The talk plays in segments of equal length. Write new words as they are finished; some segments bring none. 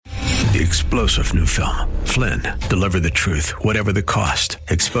The explosive new film, Flynn, deliver the truth, whatever the cost,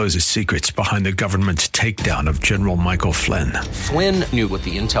 exposes secrets behind the government's takedown of General Michael Flynn. Flynn knew what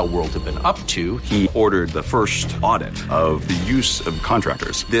the intel world had been up to. He ordered the first audit of the use of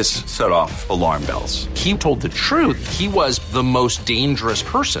contractors. This set off alarm bells. He told the truth. He was the most dangerous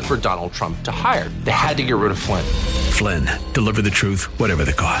person for Donald Trump to hire. They had to get rid of Flynn. Flynn, deliver the truth, whatever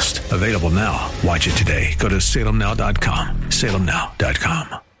the cost. Available now. Watch it today. Go to salemnow.com.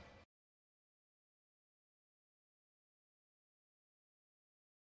 salemnow.com.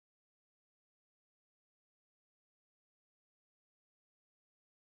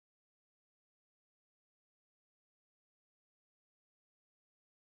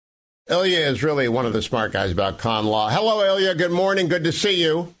 Ilya is really one of the smart guys about con law. Hello, Ilya. Good morning. Good to see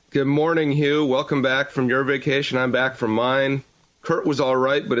you. Good morning, Hugh. Welcome back from your vacation. I'm back from mine. Kurt was all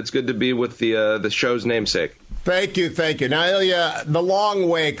right, but it's good to be with the show's namesake. Thank you. Now, Ilya, the long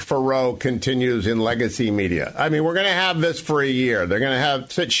wake for Roe continues in legacy media. I mean, we're going to have this for a year. They're going to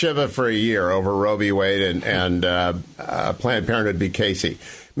have sit Shiva for a year over Roe v. Wade and Planned Parenthood v. Casey.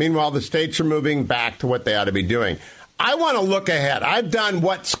 Meanwhile, the states are moving back to what they ought to be doing. I want to look ahead. I've done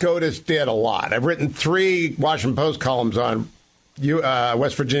what SCOTUS did a lot. I've written 3 Washington Post columns on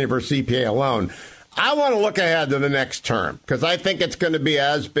West Virginia versus EPA alone. I want to look ahead to the next term because I think it's going to be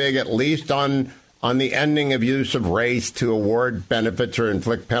as big, at least on the ending of use of race to award benefits or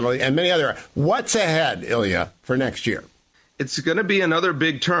inflict penalty and many other. What's ahead, Ilya, for next year? It's going to be another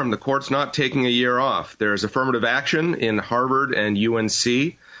big term. The court's not taking a year off. There's affirmative action in Harvard and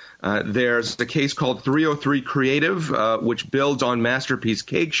UNC. There's a case called 303 Creative, which builds on Masterpiece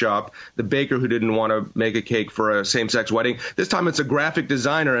Cake Shop, the baker who didn't want to make a cake for a same-sex wedding. This time it's a graphic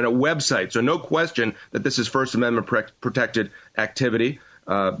designer and a website, so no question that this is First Amendment protected activity.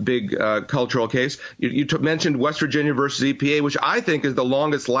 Big cultural case. You mentioned West Virginia versus EPA, which I think is the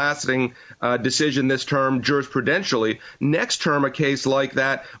longest-lasting decision this term jurisprudentially. Next term, a case like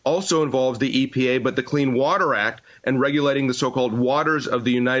that also involves the EPA, but the Clean Water Act and regulating the so-called waters of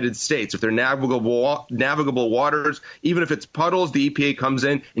the United States. If they're navigable waters, even if it's puddles, the EPA comes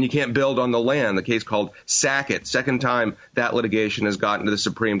in and you can't build on the land. The case called Sackett. Second time that litigation has gotten to the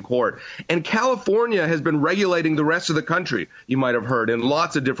Supreme Court. And California has been regulating the rest of the country, you might have heard, in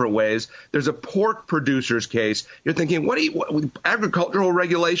lots of different ways. There's a pork producers case. You're thinking, what agricultural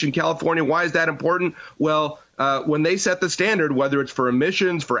regulation, California, why is that important? Well, when they set the standard, whether it's for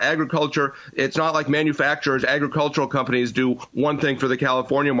emissions, for agriculture, it's not like manufacturers, agricultural companies do one thing for the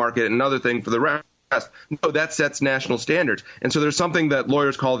California market and another thing for the rest. No, that sets national standards. And so there's something that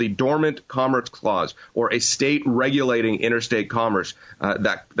lawyers call the Dormant Commerce Clause, or a state regulating interstate commerce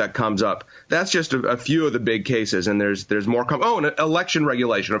that comes up. That's just a few of the big cases, and there's more. And election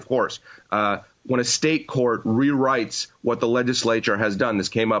regulation, of course. When a state court rewrites what the legislature has done. This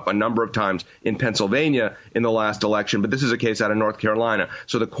came up a number of times in Pennsylvania in the last election, but this is a case out of North Carolina.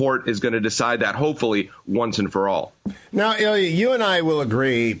 So the court is going to decide that, hopefully, once and for all. Now, Ilya, you and I will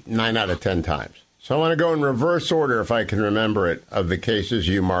agree 9 out of 10 times. So I want to go in reverse order, if I can remember it, of the cases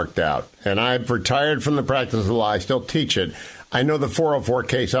you marked out. And I've retired from the practice of law. I still teach it. I know the 404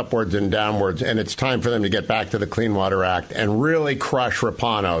 case upwards and downwards, and it's time for them to get back to the Clean Water Act and really crush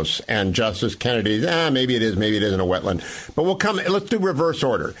Rapanos and Justice Kennedy's, maybe it is, maybe it isn't a wetland. But let's do reverse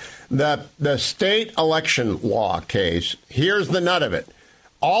order. The state election law case, here's the nut of it.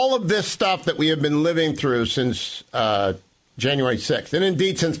 All of this stuff that we have been living through since January 6th, and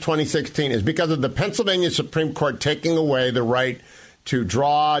indeed since 2016, is because of the Pennsylvania Supreme Court taking away the right to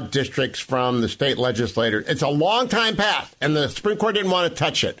draw districts from the state legislature. It's a long time past, and the Supreme Court didn't want to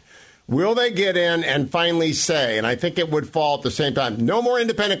touch it. Will they get in and finally say, and I think it would fall at the same time, no more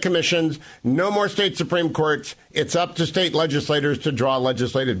independent commissions, no more state Supreme Courts. It's up to state legislators to draw a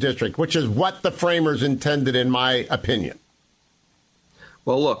legislative district, which is what the framers intended, in my opinion.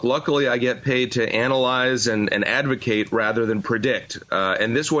 Well, look, luckily I get paid to analyze and advocate rather than predict.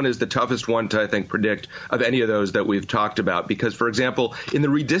 And this one is the toughest one to, I think, predict of any of those that we've talked about. Because, for example, in the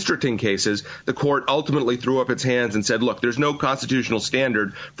redistricting cases, the court ultimately threw up its hands and said, look, there's no constitutional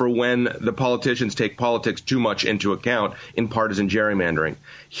standard for when the politicians take politics too much into account in partisan gerrymandering.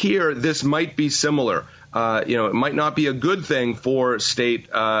 Here, this might be similar. It might not be a good thing for state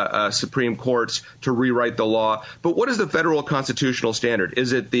Supreme Courts to rewrite the law. But what is the federal constitutional standard?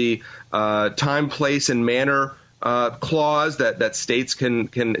 Is it the time, place, and manner clause that states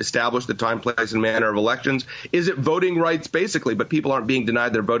can establish the time, place, and manner of elections? Is it voting rights basically, but people aren't being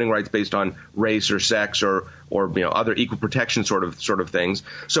denied their voting rights based on race or sex or other equal protection sort of things?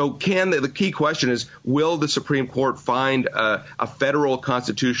 So the key question is, will the Supreme Court find a federal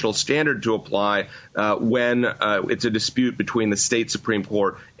constitutional standard to apply when it's a dispute between the state Supreme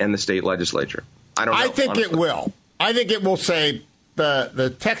Court and the state legislature? I don't know. I think honestly. It will. I think it will say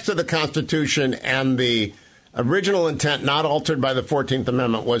the text of the Constitution and the original intent, not altered by the 14th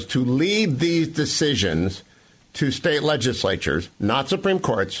Amendment, was to leave these decisions to state legislatures, not Supreme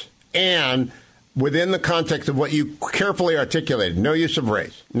Courts, and within the context of what you carefully articulated: no use of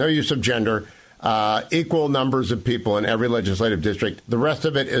race, no use of gender, equal numbers of people in every legislative district. The rest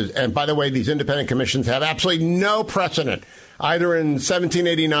of it is, and by the way, these independent commissions have absolutely no precedent, either in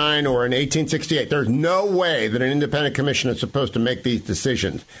 1789 or in 1868. There's no way that an independent commission is supposed to make these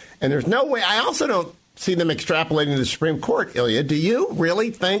decisions. And there's no way, I also don't see them extrapolating to the Supreme Court. Ilya, do you really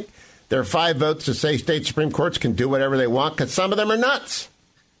think there are 5 votes to say state Supreme Courts can do whatever they want? Because some of them are nuts.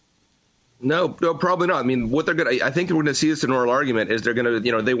 No, probably not. I mean, I think we're going to see this in oral argument is they're going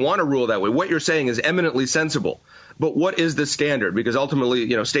to, they want to rule that way. What you're saying is eminently sensible. But what is the standard? Because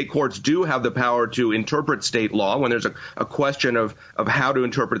ultimately, state courts do have the power to interpret state law when there's a question of how to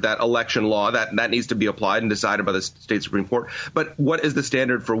interpret that election law. That needs to be applied and decided by the state Supreme Court. But what is the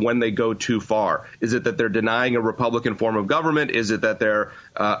standard for when they go too far? Is it that they're denying a Republican form of government? Is it that they're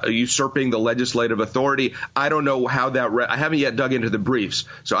usurping the legislative authority? I don't know how that I haven't yet dug into the briefs,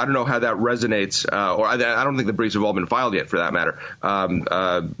 so I don't know how that resonates. Or I don't think the briefs have all been filed yet, for that matter.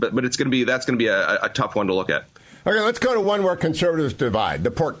 But that's going to be a tough one to look at. Okay, let's go to one where conservatives divide, the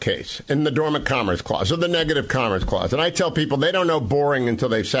pork case in the Dormant Commerce Clause or the Negative Commerce Clause. And I tell people they don't know boring until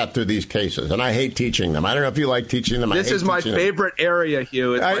they've sat through these cases, and I hate teaching them. I don't know if you like teaching them. This is my favorite area,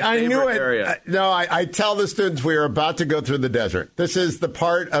 Hugh. It's I knew it. Area. I tell the students we are about to go through the desert. This is the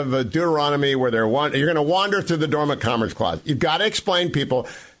part of Deuteronomy where you're going to wander through the Dormant Commerce Clause. You've got to explain people.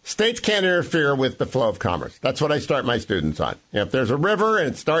 States can't interfere with the flow of commerce. That's what I start my students on. If there's a river and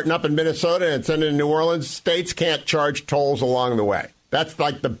it's starting up in Minnesota and it's ending in New Orleans, states can't charge tolls along the way. That's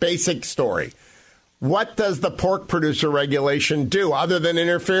like the basic story. What does the pork producer regulation do other than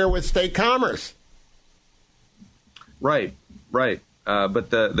interfere with state commerce? Right. But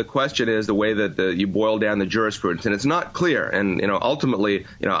the question is the way that you boil down the jurisprudence, and it's not clear. And ultimately,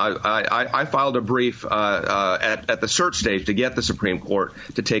 I filed a brief at the cert stage to get the Supreme Court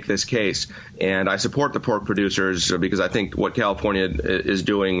to take this case, and I support the pork producers because I think what California is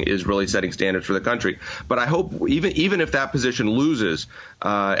doing is really setting standards for the country. But I hope even if that position loses,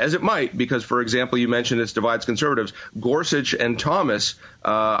 as it might, because for example, you mentioned this divides conservatives, Gorsuch and Thomas,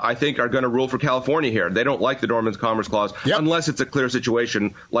 I think, are going to rule for California here. They don't like the Dormant Commerce Clause unless it's a clear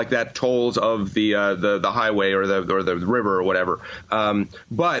situation like that tolls of the highway or the river or whatever.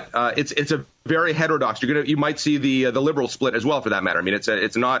 But it's a very heterodox. You might see the liberal split as well, for that matter. I mean,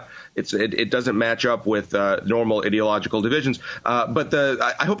 it doesn't match up with normal ideological divisions. But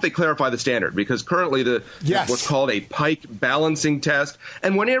I hope they clarify the standard, because currently what's called a Pike balancing test.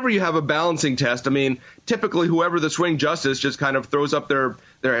 And whenever you have a balancing test, I mean, typically whoever the swing justice just kind of throws up their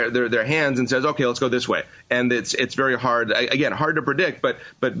hands and says, okay, let's go this way. And it's very hard, again, hard to predict, but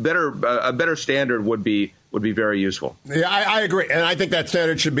a better standard would be very useful. Yeah, I agree. And I think that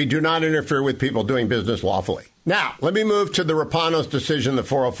standard should be do not interfere with people doing business lawfully. Now, let me move to the Rapanos decision, the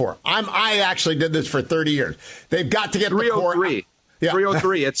 404. I actually did this for 30 years. They've got to get 303. The court.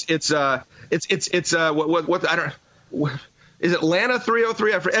 303. It's what I don't. Is Atlanta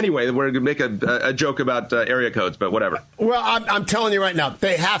 303? Anyway, we're going to make a joke about area codes, but whatever. Well, I'm telling you right now,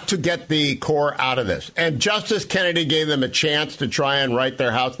 they have to get the Corps out of this. And Justice Kennedy gave them a chance to try and right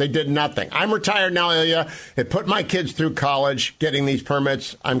their house. They did nothing. I'm retired now, Ilya. It put my kids through college getting these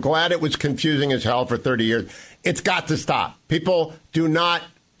permits. I'm glad it was confusing as hell for 30 years. It's got to stop. People do not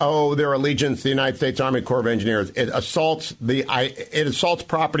owe their allegiance to the United States Army Corps of Engineers. It assaults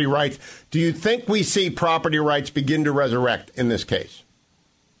property rights. Do you think we see property rights begin to resurrect in this case?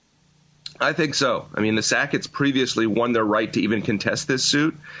 I think so. I mean, the Sacketts previously won their right to even contest this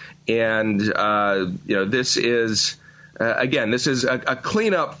suit, and this is. Again, this is a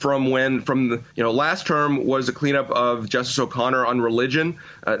cleanup from the last term was a cleanup of Justice O'Connor on religion.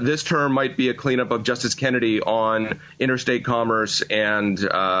 This term might be a cleanup of Justice Kennedy on interstate commerce and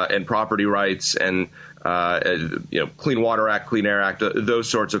property rights and Clean Water Act, Clean Air Act, those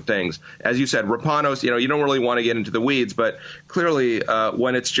sorts of things. As you said, Rapanos, you don't really want to get into the weeds, but clearly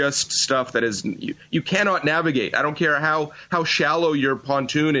when it's just stuff that is you cannot navigate. I don't care how shallow your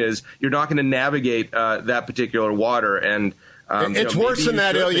pontoon is, you're not going to navigate that particular water. And It's worse than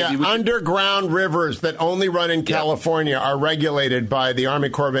that, Ilya. Underground rivers that only run in California are regulated by the Army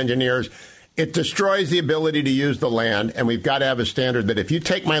Corps of Engineers. It destroys the ability to use the land, and we've got to have a standard that if you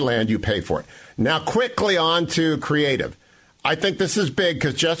take my land, you pay for it. Now, quickly on to creative. I think this is big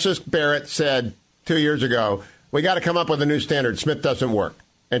because Justice Barrett said 2 years ago, we got to come up with a new standard. Smith doesn't work.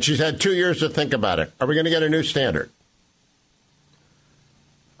 And she's had 2 years to think about it. Are we going to get a new standard?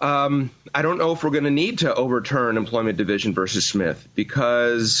 I don't know if we're going to need to overturn Employment Division versus Smith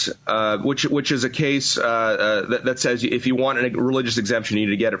because which is a case that says if you want a religious exemption, you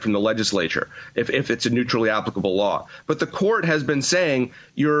need to get it from the legislature if it's a neutrally applicable law. But the court has been saying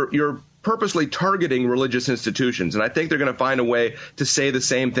you're purposely targeting religious institutions. And I think they're going to find a way to say the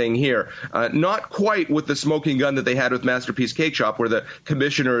same thing here. Not quite with the smoking gun that they had with Masterpiece Cake Shop, where the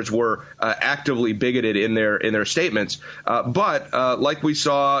commissioners were actively bigoted in their statements. But like we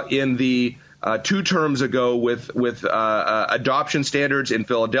saw in the 2 terms ago with adoption standards in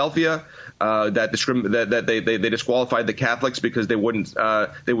Philadelphia, that they disqualified the Catholics because they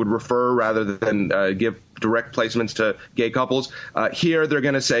would refer rather than give direct placements to gay couples. Here they're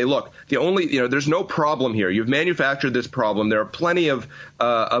going to say, look, there's no problem here. You've manufactured this problem. There are plenty of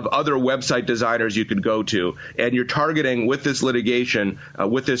other website designers you could go to, and you're targeting with this litigation,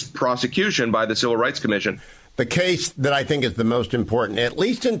 with this prosecution by the Civil Rights Commission. The case that I think is the most important, at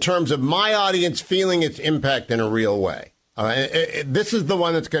least in terms of my audience feeling its impact in a real way. This is the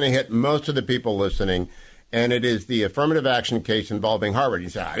one that's going to hit most of the people listening, and it is the affirmative action case involving Harvard. You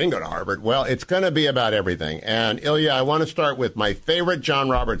say, I didn't go to Harvard. Well, it's going to be about everything. And, Ilya, I want to start with my favorite John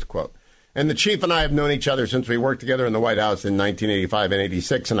Roberts quote. And the chief and I have known each other since we worked together in the White House in 1985 and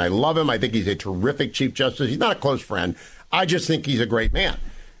 86, and I love him. I think he's a terrific Chief Justice. He's not a close friend. I just think he's a great man.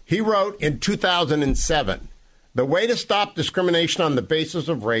 He wrote in 2007, the way to stop discrimination on the basis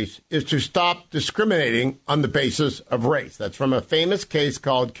of race is to stop discriminating on the basis of race. That's from a famous case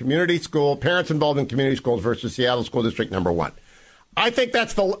called Parents Involved in Community Schools versus Seattle School District Number 1. I think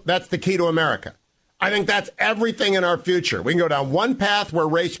that's the key to America. I think that's everything in our future. We can go down one path where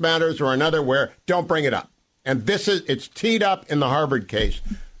race matters or another where don't bring it up. And it's teed up in the Harvard case.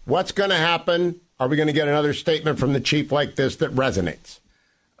 What's going to happen? Are we going to get another statement from the chief like this that resonates?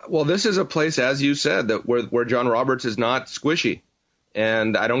 Well, this is a place, as you said, that where John Roberts is not squishy.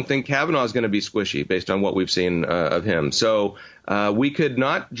 And I don't think Kavanaugh is going to be squishy based on what we've seen of him. So we could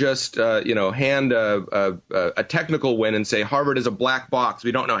not just, hand a technical win and say Harvard is a black box.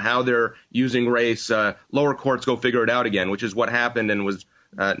 We don't know how they're using race. Lower courts go figure it out again, which is what happened and was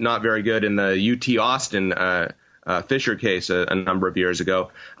not very good in the UT Austin Fisher case a number of years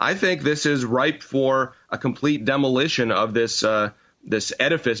ago. I think this is ripe for a complete demolition of this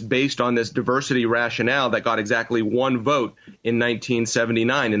edifice based on this diversity rationale that got exactly one vote in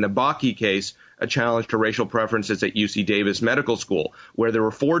 1979 in the Bakke case, a challenge to racial preferences at UC Davis Medical School, where there were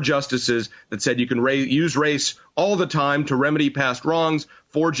 4 justices that said you can use race all the time to remedy past wrongs,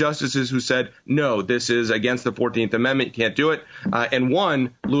 4 justices who said, no, this is against the 14th Amendment, you can't do it, and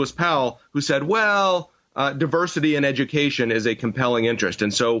 1, Lewis Powell, who said, well, diversity in education is a compelling interest.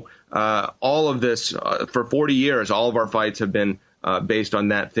 And so all of this, for 40 years, all of our fights have been based on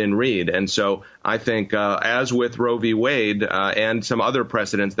that thin reed. And so I think, as with Roe v. Wade and some other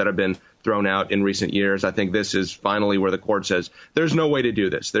precedents that have been thrown out in recent years, I think this is finally where the court says there's no way to do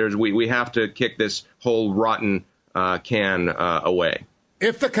this. We have to kick this whole rotten can away.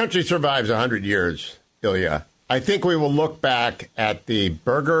 If the country survives 100 years, Ilya, I think we will look back at the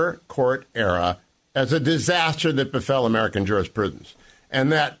Burger Court era as a disaster that befell American jurisprudence,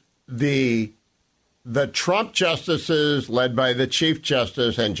 and that the Trump justices, led by the Chief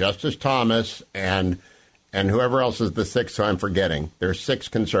Justice and Justice Thomas and whoever else is the 6th, so I'm forgetting, there's 6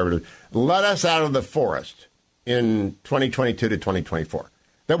 conservatives, let us out of the forest in 2022 to 2024.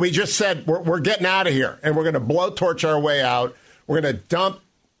 That we just said, we're getting out of here, and we're going to blowtorch our way out. We're going to dump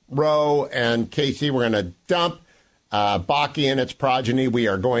Roe and Casey. We're going to dump Bakke and its progeny. We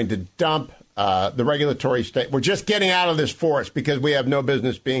are going to dump the regulatory state. We're just getting out of this forest because we have no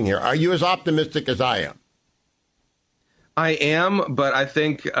business being here. Are you as optimistic as I am? I am, but I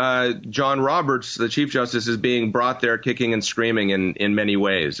think John Roberts, the Chief Justice, is being brought there kicking and screaming in many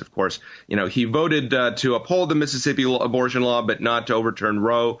ways. Of course, he voted to uphold the Mississippi abortion law, but not to overturn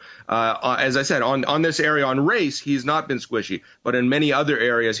Roe. As I said, on this area, on race, he's not been squishy. But in many other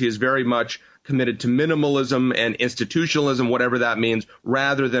areas, he is very much committed to minimalism and institutionalism, whatever that means,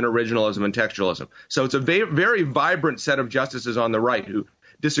 rather than originalism and textualism. So it's a very vibrant set of justices on the right who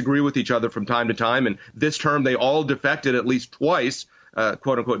disagree with each other from time to time. And this term, they all defected at least twice,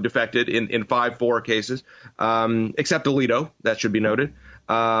 quote unquote, defected in 5-4 cases, except Alito. That should be noted.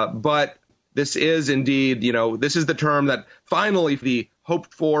 But this is indeed, this is the term that finally the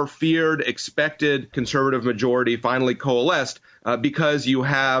hoped for, feared, expected conservative majority finally coalesced because you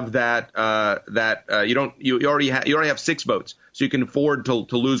have you already have 6 votes, so you can afford to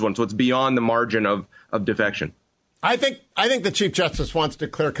lose one. So it's beyond the margin of defection. I think the Chief Justice wants to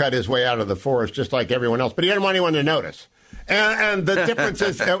clear cut his way out of the forest just like everyone else, but he doesn't want anyone to notice. And the difference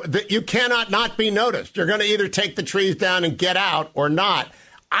is that you cannot not be noticed. You're going to either take the trees down and get out or not.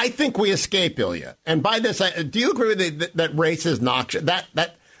 I think we escape, Ilya. And by this, do you agree with that race is noxious?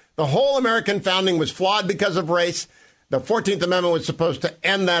 That the whole American founding was flawed because of race. The 14th Amendment was supposed to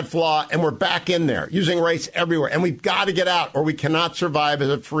end that flaw, and we're back in there, using race everywhere. And we've got to get out, or we cannot survive as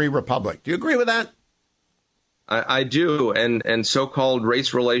a free republic. Do you agree with that? I do, and so-called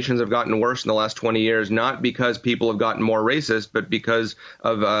race relations have gotten worse in the last 20 years, not because people have gotten more racist, but because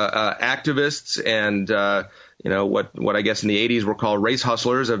of activists and what I guess in the 80s were called race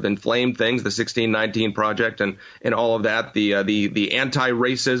hustlers have inflamed things, the 1619 Project and all of that, the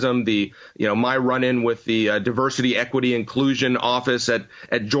anti-racism, my run-in with the Diversity, Equity, Inclusion Office at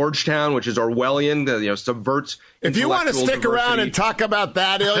Georgetown, which is Orwellian, subverts. If you want to stick around and talk about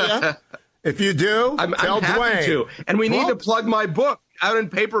that, Ilya. If you do, I'm tell happy Dwayne. to. And we need to plug my book out in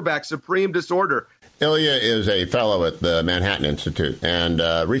paperback, Supreme Disorder. Ilya is a fellow at the Manhattan Institute and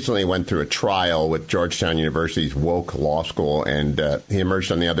recently went through a trial with Georgetown University's woke law school, and he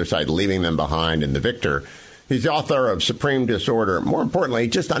emerged on the other side, leaving them behind in the victor. He's the author of Supreme Disorder. More importantly, he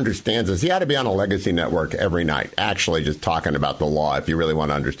just understands this. He ought to be on a legacy network every night, actually just talking about the law if you really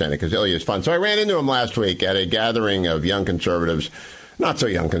want to understand it, because Ilya is fun. So I ran into him last week at a gathering of young conservatives. Not so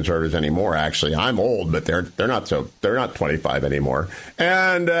young conservatives anymore, actually. I'm old, but they're not 25 anymore.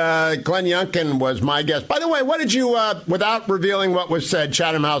 And Glenn Youngkin was my guest. By the way, what did you, without revealing what was said,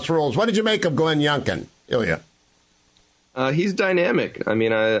 Chatham House rules, what did you make of Glenn Youngkin, Ilya? He's dynamic. I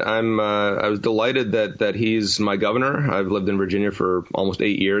mean, I was delighted that he's my governor. I've lived in Virginia for almost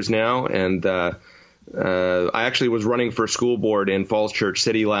 8 years now, and I actually was running for school board in Falls Church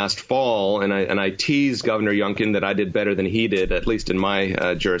City last fall, and I teased Governor Youngkin that I did better than he did, at least in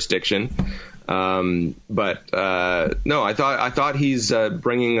my jurisdiction. But no, I thought he's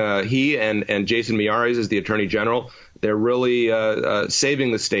bringing he and Jason Miyares as the Attorney General. They're really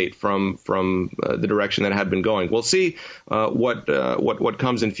saving the state from the direction that had been going. We'll see what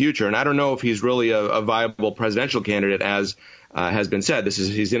comes in future, and I don't know if he's really a viable presidential candidate as has been said.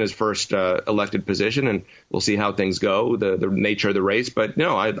 He's in his first elected position, and we'll see how things go, the nature of the race. But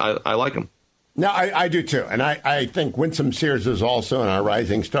no, I like him. No, I do too. And I think Winsome Sears is also in our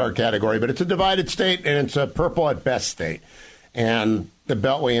rising star category, but it's a divided state, and it's a purple at best state. And the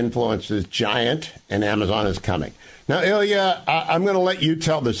Beltway influence is giant, and Amazon is coming. Now, Ilya, I'm going to let you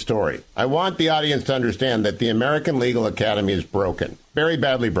tell the story. I want the audience to understand that the American Legal Academy is broken, very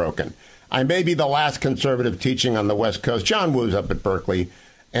badly broken. I may be the last conservative teaching on the West Coast. John Woo's up at Berkeley,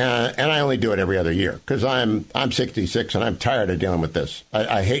 and I only do it every other year because I'm 66 and I'm tired of dealing with this.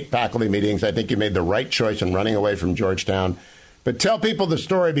 I hate faculty meetings. I think you made the right choice in running away from Georgetown. But tell people the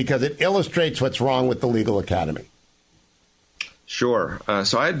story because it illustrates what's wrong with the Legal Academy. Sure.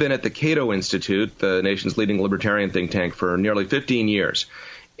 So I had been at the Cato Institute, the nation's leading libertarian think tank, for nearly 15 years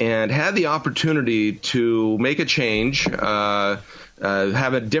and had the opportunity to make a change,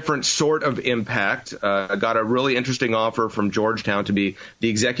 have a different sort of impact. Got a really interesting offer from Georgetown to be the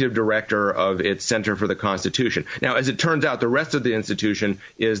executive director of its Center for the Constitution. Now, as it turns out, the rest of the institution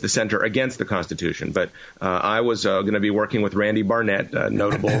is the Center Against the Constitution. But I was going to be working with Randy Barnett, a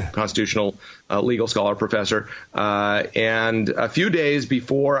notable constitutional legal scholar, professor. And a few days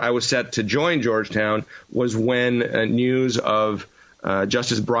before I was set to join Georgetown was when news of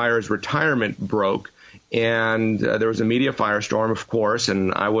Justice Breyer's retirement broke. And there was a media firestorm, of course,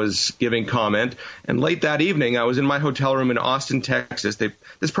 and I was giving comment. And late that evening, I was in my hotel room in Austin, Texas.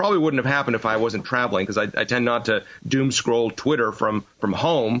 This probably wouldn't have happened if I wasn't traveling, because I tend not to doom scroll Twitter from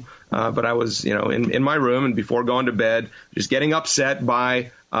home. But I was, in my room, and before going to bed, just getting upset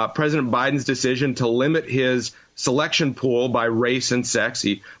by President Biden's decision to limit his selection pool by race and sex.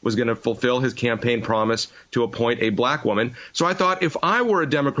 He was going to fulfill his campaign promise to appoint a black woman. So I thought, if I were a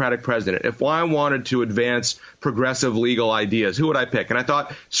Democratic president, if I wanted to advance progressive legal ideas, who would I pick? And I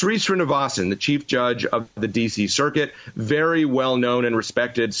thought Sri Srinivasan, the chief judge of the D.C. Circuit, very well-known and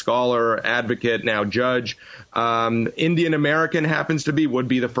respected scholar, advocate, now judge. Indian American would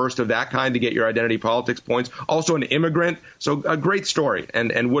be the first of that kind to get your identity politics points. Also an immigrant. So a great story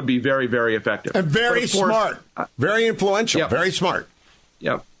and would be very, very effective. And very smart. Very influential. Yep. Very smart.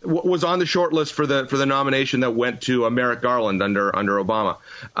 Yeah. Was on the short list for the nomination that went to Merrick Garland under Obama.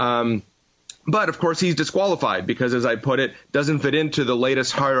 But, of course, he's disqualified because, as I put it, doesn't fit into the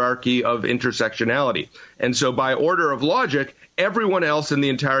latest hierarchy of intersectionality. And so by order of logic, everyone else in the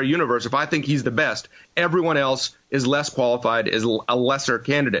entire universe, if I think he's the best, everyone else is less qualified, is a lesser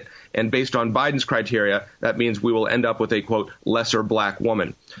candidate. And based on Biden's criteria, that means we will end up with a, quote, lesser black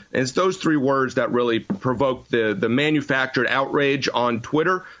woman. And it's those three words that really provoked the manufactured outrage on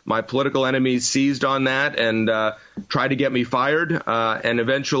Twitter. My political enemies seized on that and tried to get me fired. And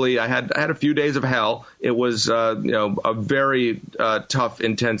eventually I had a few days of hell. It was, a very tough,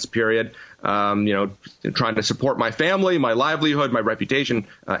 intense period. Trying to support my family, my livelihood, my reputation,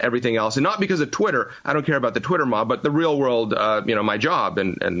 everything else. And not because of Twitter. I don't care about the Twitter mob, but the real world, my job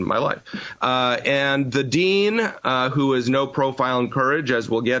and my life. And the dean, who is no profile in courage, as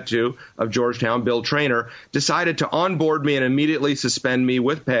we'll get to, of Georgetown, Bill Traynor, decided to onboard me and immediately suspend me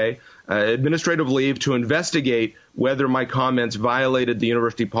with pay, administrative leave, to investigate whether my comments violated the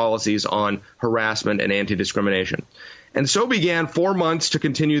university policies on harassment and anti-discrimination. And so began 4 months, to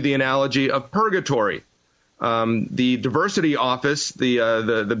continue the analogy, of purgatory. The diversity office,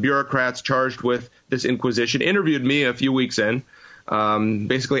 the bureaucrats charged with this inquisition, interviewed me a few weeks in,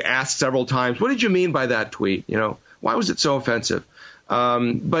 basically asked several times, what did you mean by that tweet? Why was it so offensive?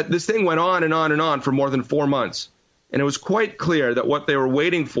 But this thing went on and on and on for more than 4 months. And it was quite clear that what they were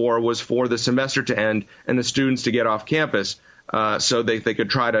waiting for was for the semester to end and the students to get off campus, so they could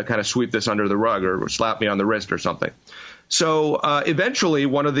try to kind of sweep this under the rug or slap me on the wrist or something. So eventually,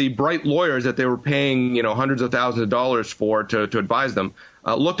 one of the bright lawyers that they were paying, hundreds of thousands of dollars for to advise them,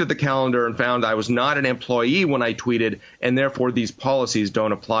 looked at the calendar and found I was not an employee when I tweeted, and therefore these policies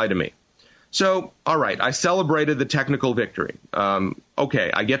don't apply to me. So, all right, I celebrated the technical victory.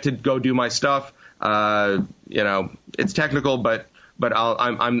 Okay, I get to go do my stuff. It's technical, but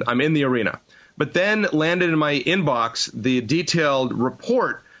I'm in the arena. But then landed in my inbox the detailed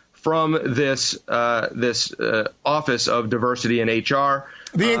report from this Office of Diversity and HR.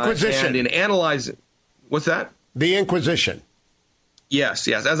 The Inquisition. And in analyzing, what's that? The Inquisition. Yes.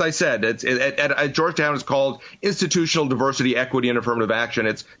 As I said, at Georgetown, it's called Institutional Diversity, Equity, and Affirmative Action.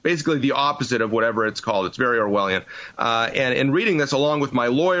 It's basically the opposite of whatever it's called. It's very Orwellian. And in reading this, along with my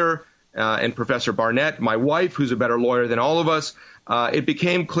lawyer and Professor Barnett, my wife, who's a better lawyer than all of us, it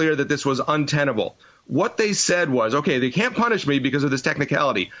became clear that this was untenable. What they said was, okay, they can't punish me because of this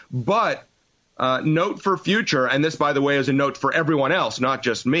technicality, but note for future, and this, by the way, is a note for everyone else, not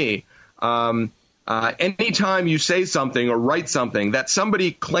just me, anytime you say something or write something that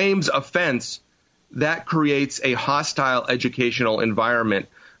somebody claims offense, that creates a hostile educational environment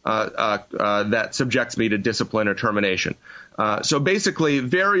that subjects me to discipline or termination. So basically,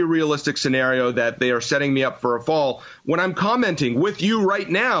 very realistic scenario that they are setting me up for a fall when I'm commenting with you right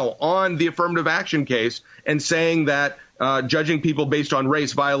now on the affirmative action case and saying that judging people based on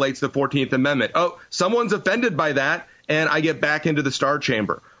race violates the 14th Amendment. Oh, someone's offended by that, and I get back into the Star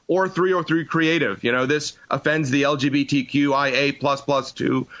Chamber. Or 303 Creative. This offends the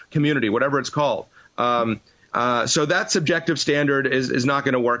LGBTQIA++2 community, whatever it's called. So that subjective standard is not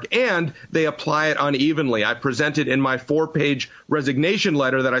going to work, and they apply it unevenly. I presented in my 4-page resignation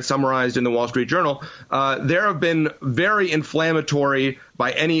letter that I summarized in the Wall Street Journal. There have been very inflammatory,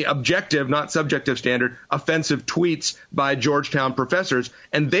 by any objective, not subjective standard, offensive tweets by Georgetown professors,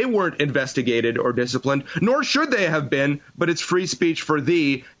 and they weren't investigated or disciplined, nor should they have been, but it's free speech for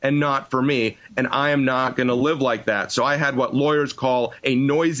thee and not for me, and I am not going to live like that. So I had what lawyers call a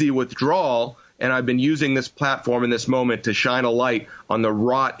noisy withdrawal, and I've been using this platform in this moment to shine a light on the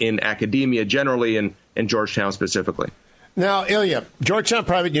rot in academia generally and Georgetown specifically. Now, Ilya, Georgetown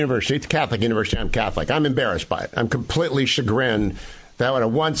Private University, it's a Catholic university. I'm Catholic. I'm embarrassed by it. I'm completely chagrined that a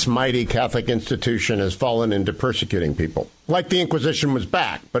once mighty Catholic institution has fallen into persecuting people. Like the Inquisition was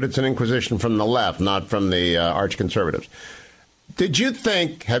back, but it's an Inquisition from the left, not from the arch-conservatives. Did you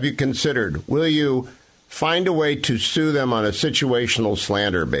think, have you considered, will you find a way to sue them on a situational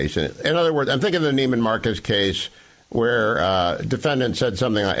slander basis? In other words, I'm thinking of the Neiman Marcus case where a defendant said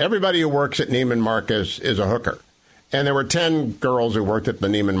something like, everybody who works at Neiman Marcus is a hooker. And there were 10 girls who worked at the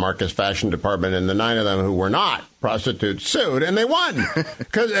Neiman Marcus fashion department, and the 9 of them who were not prostitutes sued, and they won.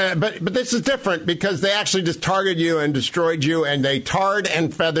 But this is different because they actually just targeted you and destroyed you, and they tarred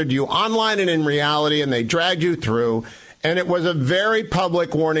and feathered you online and in reality, and they dragged you through. And it was a very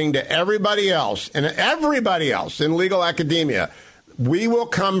public warning to everybody else in legal academia. We will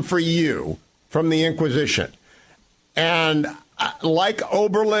come for you from the Inquisition. And like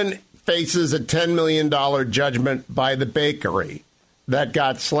Oberlin faces a $10 million judgment by the bakery that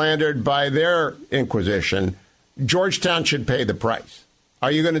got slandered by their Inquisition, Georgetown should pay the price.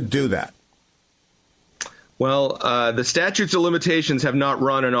 Are you going to do that? Well, the statutes of limitations have not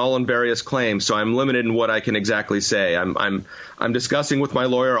run on all and various claims, so I'm limited in what I can exactly say. I'm discussing with my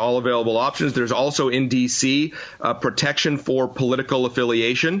lawyer all available options. There's also in D.C. Protection for political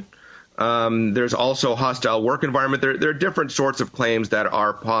affiliation. There's also hostile work environment. There are different sorts of claims that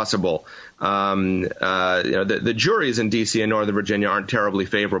are possible. The juries in D.C. and Northern Virginia aren't terribly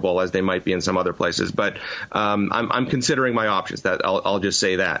favorable as they might be in some other places, but I'm considering my options. That I'll just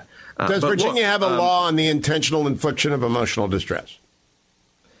say that. Does Virginia have a law on the intentional infliction of emotional distress?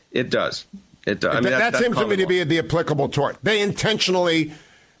 It does. It does. That seems to me to be the applicable tort. They intentionally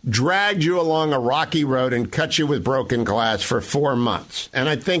dragged you along a rocky road and cut you with broken glass for 4 months. And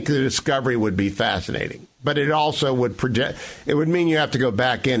I think the discovery would be fascinating. But it also would it would mean you have to go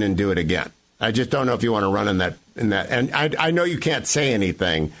back in and do it again. I just don't know if you want to run in that. And I know you can't say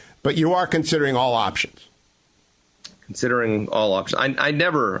anything, but you are considering all options. Considering all options. I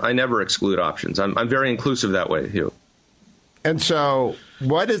never exclude options. I'm very inclusive that way, Hugh. And so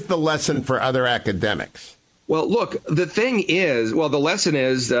what is the lesson for other academics? Well, look, the thing is, the lesson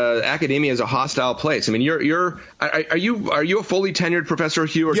is academia is a hostile place. I mean, are you a fully tenured professor,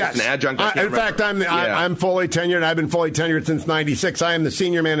 Hugh, or yes. just an adjunct? In fact, I'm fully tenured. I've been fully tenured since '96. I am the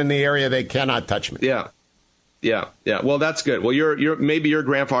senior man in the area. They cannot touch me. Yeah. Well, that's good. Well, you're maybe you're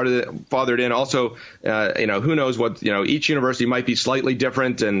grandfathered in. Also, who knows what, each university might be slightly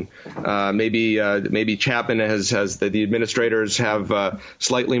different, and maybe Chapman has the administrators have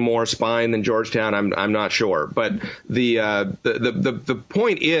slightly more spine than Georgetown. I'm not sure, but the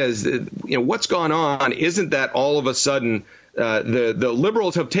point is, what's gone on isn't that all of a sudden the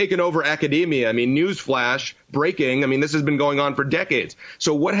liberals have taken over academia. I mean, newsflash, breaking. I mean, this has been going on for decades.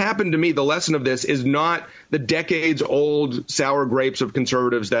 So what happened to me, the lesson of this is not the decades-old sour grapes of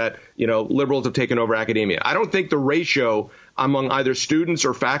conservatives that, liberals have taken over academia. I don't think the ratio among either students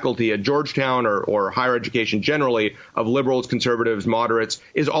or faculty at Georgetown or higher education generally of liberals, conservatives, moderates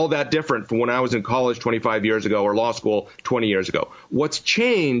is all that different from when I was in college 25 years ago or law school 20 years ago. What's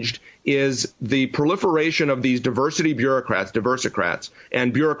changed is the proliferation of these diversity bureaucrats, diversicrats,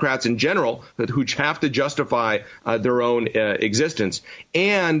 and bureaucrats in general who have to justify their own existence,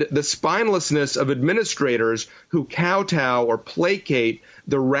 and the spinelessness of administrators who kowtow or placate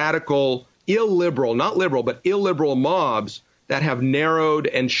the radical, illiberal, not liberal, but illiberal mobs that have narrowed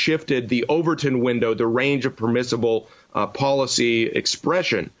and shifted the Overton window, the range of permissible policy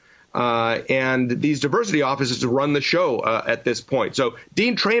expression. And these diversity offices run the show at this point. So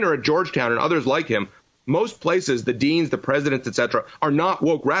Dean Traynor at Georgetown and others like him, most places, the deans, the presidents, et cetera, are not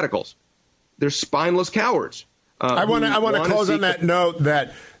woke radicals. They're spineless cowards. I want to close on that note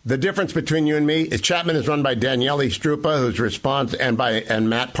that the difference between you and me is Chapman is run by Daniele Strupa, whose response, and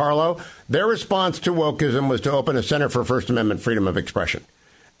Matt Parlow. Their response to wokeism was to open a Center for First Amendment Freedom of Expression.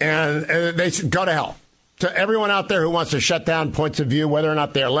 And they said, go to hell. To everyone out there who wants to shut down points of view, whether or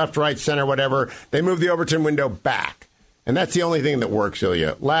not they're left, right, center, whatever, they move the Overton window back. And that's the only thing that works,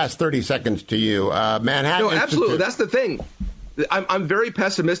 Ilya. Last 30 seconds to you. Manhattan. No, absolutely. That's the thing. I'm very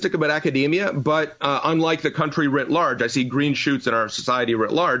pessimistic about academia, but unlike the country writ large, I see green shoots in our society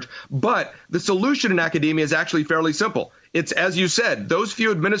writ large. But the solution in academia is actually fairly simple. It's, as you said, those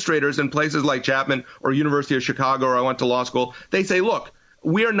few administrators in places like Chapman or University of Chicago, or I went to law school, they say, look,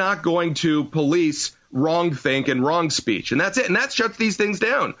 we are not going to police wrong think and wrong speech. And that's it. And that shuts these things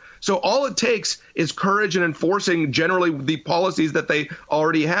down. So all it takes is courage in enforcing generally the policies that they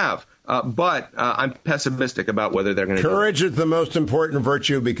already have. But I'm pessimistic about whether they're going to Courage is the most important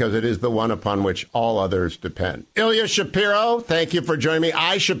virtue because it is the one upon which all others depend. Ilya Shapiro, thank you for joining me.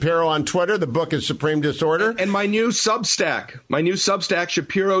 Shapiro on Twitter. The book is Supreme Disorder. And my new Substack,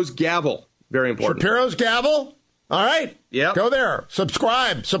 Shapiro's Gavel. Very important. Shapiro's Gavel? All right. Yeah. Go there.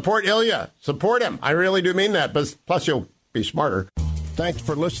 Subscribe. Support Ilya. Support him. I really do mean that. But plus, you'll be smarter. Thanks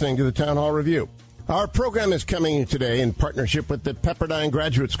for listening to the Town Hall Review. Our program is coming today in partnership with the Pepperdine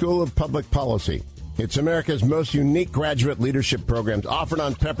Graduate School of Public Policy. It's America's most unique graduate leadership programs offered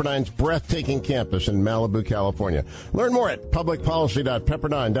on Pepperdine's breathtaking campus in Malibu, California. Learn more at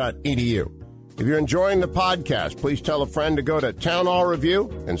publicpolicy.pepperdine.edu. If you're enjoying the podcast, please tell a friend to go to Town Hall Review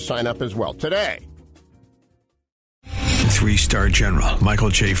and sign up as well today. 3-star General Michael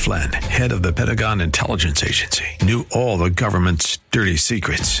J. Flynn, head of the Pentagon Intelligence Agency, knew all the government's dirty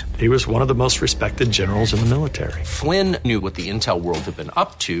secrets. He was one of the most respected generals in the military. Flynn knew what the intel world had been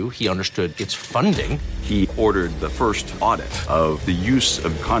up to. He understood its funding. He ordered the first audit of the use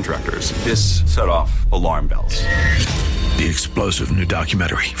of contractors. This set off alarm bells. The explosive new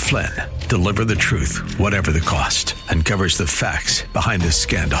documentary, Flynn, Deliver the Truth, Whatever the Cost, uncovers the facts behind this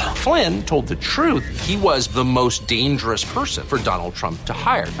scandal. Flynn told the truth. He was the most dangerous person for Donald Trump to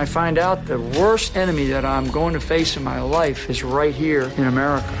hire. I find out the worst enemy that I'm going to face in my life is right here in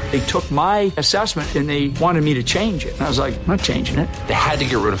America. They took my assessment and they wanted me to change it. And I was like, I'm not changing it. They had to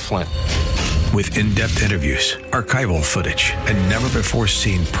get rid of Flynn. With in-depth interviews, archival footage, and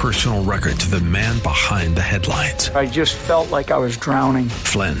never-before-seen personal records of the man behind the headlines. I just felt like I was drowning.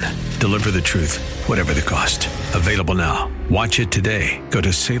 Flynn, Deliver the Truth, Whatever the Cost. Available now. Watch it today. Go to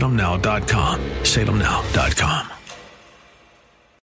salemnow.com. salemnow.com.